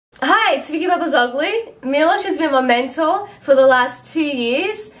Hi, it's Vicki Papazoglou. Milos has been my mentor for the last 2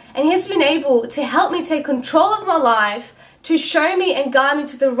 years, and he has been able to help me take control of my life, to show me and guide me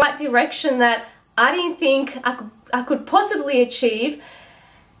to the right direction that I didn't think I could possibly achieve.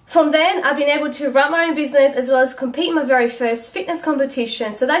 From then, I've been able to run my own business as well as compete in my very first fitness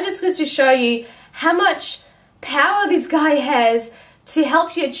competition. So that just goes to show you how much power this guy has to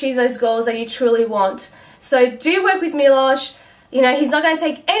help you achieve those goals that you truly want. So do work with Milos. You know, he's not going to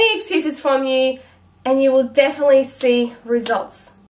take any excuses from you, and you will definitely see results.